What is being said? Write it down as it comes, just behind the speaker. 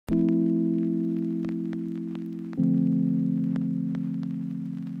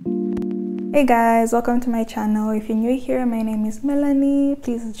Hey guys, welcome to my channel. If you're new here, my name is Melanie.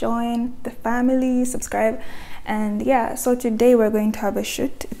 Please join the family, subscribe, and yeah, so today we're going to have a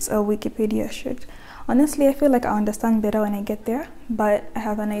shoot. It's a Wikipedia shoot. Honestly, I feel like I understand better when I get there, but I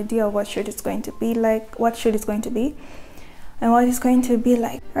have an idea of what shoot it's going to be like, what shoot is going to be, and what it's going to be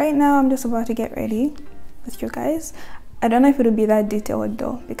like. Right now, I'm just about to get ready with you guys. I don't know if it'll be that detailed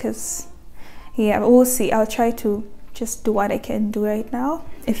though, because yeah, we'll see. I'll try to just do what I can do right now.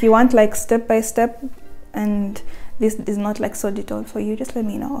 If you want like step by step and this is not like so detailed for you, just let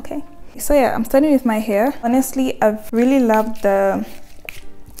me know, okay? So yeah, I'm starting with my hair. Honestly, I've really loved the,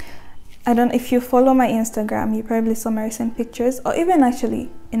 I don't know if you follow my Instagram, you probably saw my recent pictures, or even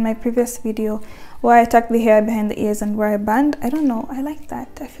actually in my previous video where I tuck the hair behind the ears and wear a band. I don't know, I like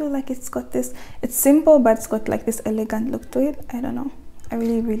that. I feel like it's got this, it's simple but it's got like this elegant look to it. I don't know, I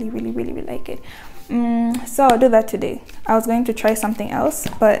really like it. So I'll do that today. I was going to try something else,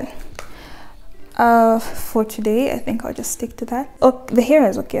 but for today I think I'll just stick to that. Oh, the hair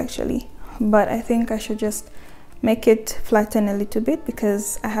is okay actually, but I think I should just make it flatten a little bit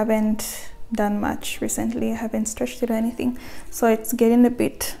because I haven't done much recently. I haven't stretched it or anything, so it's getting a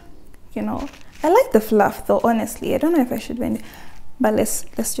bit, you know. I like the fluff though, honestly. I don't know if I should bend it, but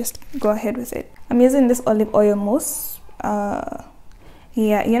let's just go ahead with it. I'm using this olive oil mousse.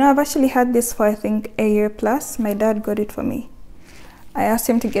 Yeah, you know, I've actually had this for I think a year plus. My dad got it for me. I asked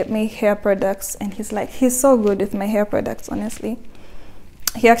him to get me hair products and he's so good with my hair products, honestly.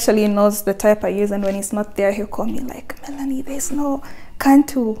 He actually knows the type I use, and when he's not there, he'll call me like, Melanie, there's no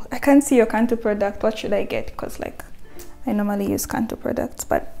Cantu. I can't see your Cantu product. What should I get? Because like I normally use Cantu products,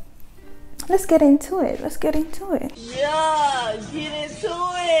 but let's get into it. Let's get into it. Yeah, get into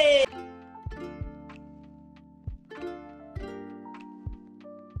it.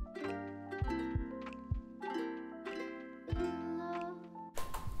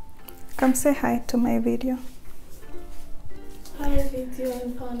 Come say hi to my video. Hi, video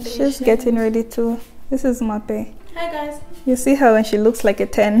and foundation. She's getting ready too. This is Mape. Hi guys. You see her when she looks like a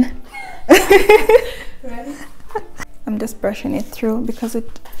 10. Ready? I'm just brushing it through because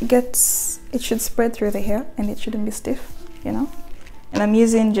it should spread through the hair and it shouldn't be stiff, you know. And I'm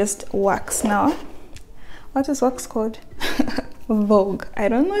using just wax now. What is wax called? Vogue. I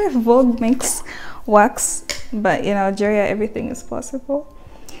don't know if Vogue makes wax, but in Algeria everything is possible.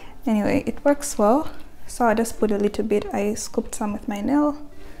 Anyway, it works well, so I just put a little bit. I scooped some with my nail,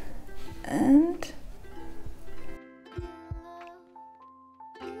 and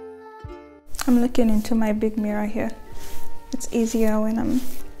I'm looking into my big mirror here. It's easier when I'm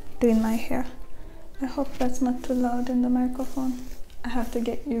doing my hair. I hope that's not too loud in the microphone. I have to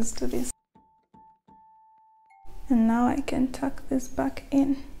get used to this. And now I can tuck this back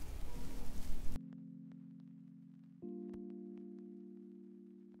in.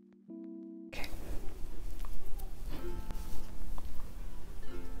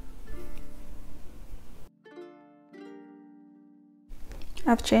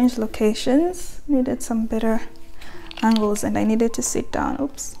 I've changed locations, needed some better angles, and I needed to sit down.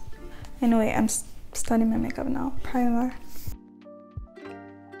 Oops. Anyway, I'm starting my makeup now. Primer.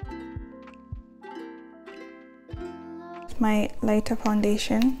 My lighter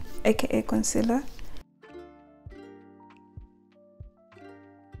foundation, aka concealer.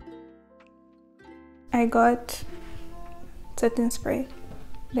 I got setting spray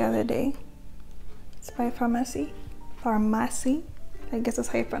the other day. It's by Farmasi. I guess that's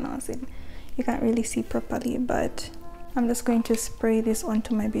how you pronounce it. You can't really see properly, but I'm just going to spray this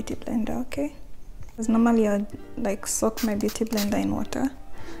onto my beauty blender, okay? Because normally I'd like soak my beauty blender in water.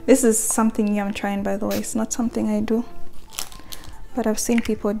 This is something new I'm trying, by the way. It's not something I do, but I've seen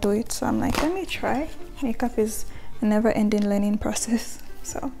people do it, so I'm like, let me try. Makeup is a never-ending learning process,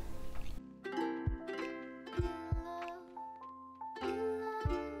 so.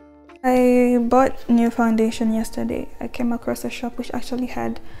 I bought new foundation yesterday. I came across a shop which actually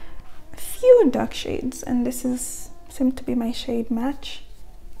had a few dark shades, and this seemed to be my shade match.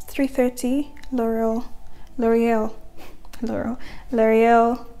 330 L'Oreal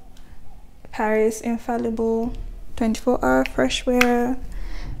Paris Infallible 24-hour fresh wear,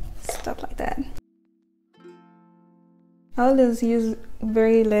 stuff like that. I always use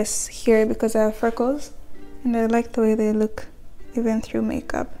very less here because I have freckles and I like the way they look even through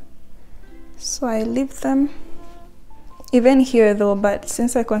makeup. So I leave them even here though, but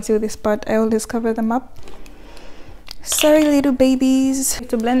since I conceal this part, I always cover them up. Sorry little babies.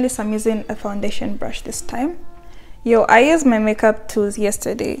 To blend this, I'm using a foundation brush this time. Yo, I used my makeup tools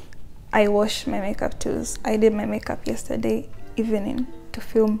yesterday. I washed my makeup tools. I did my makeup yesterday evening to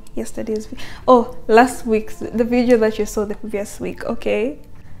film yesterday's last week's, the video that you saw the previous week, okay?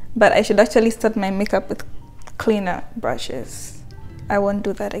 but I should actually start my makeup with cleaner brushes. I won't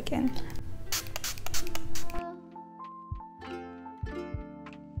do that again.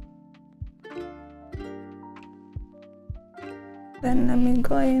 Then let me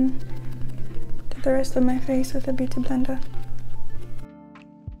go in to the rest of my face with a beauty blender.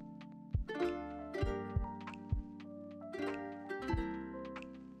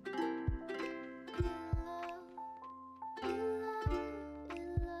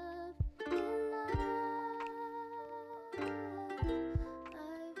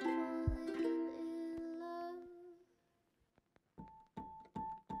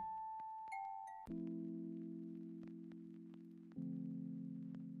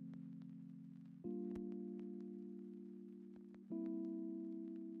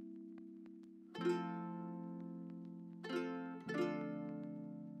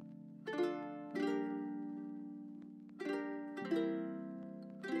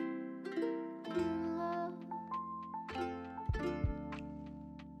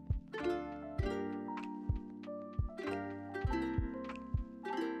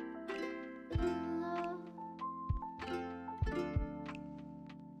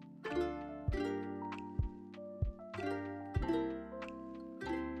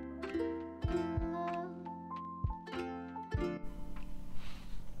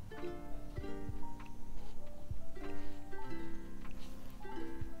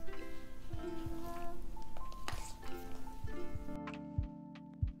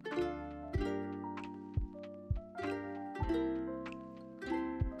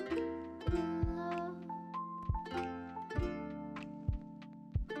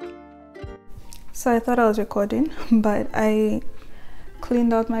 So I thought I was recording, but I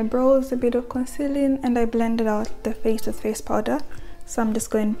cleaned out my brows, a bit of concealing, and I blended out the face with face powder. So I'm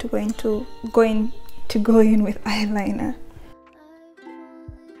just going to go in with eyeliner.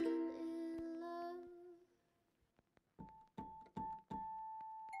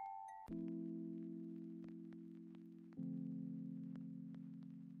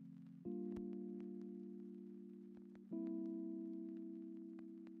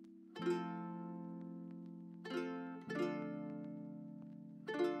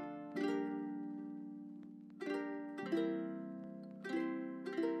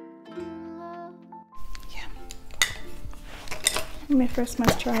 Let me first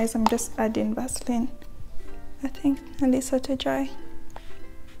moisturize. I'm just adding Vaseline, I think, and it's sort of dry.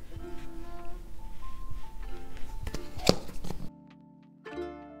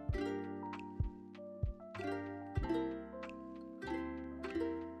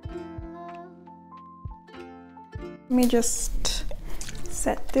 Let me just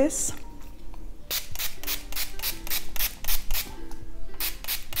set this.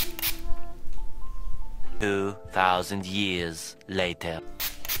 $2,000 years later.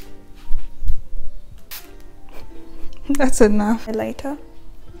 That's enough. Later.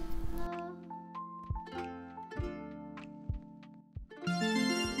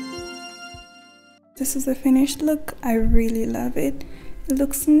 This is the finished look. I really love it. It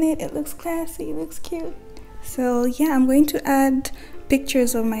looks neat, it looks classy, it looks cute. So yeah, I'm going to add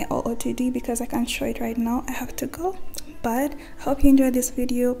pictures of my OOTD because I can't show it right now. I have to go. But I hope you enjoyed this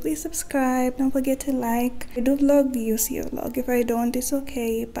video. Please subscribe. Don't forget to like. If I do vlog, you see a vlog. If I don't, it's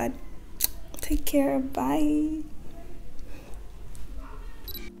okay. But take care. Bye.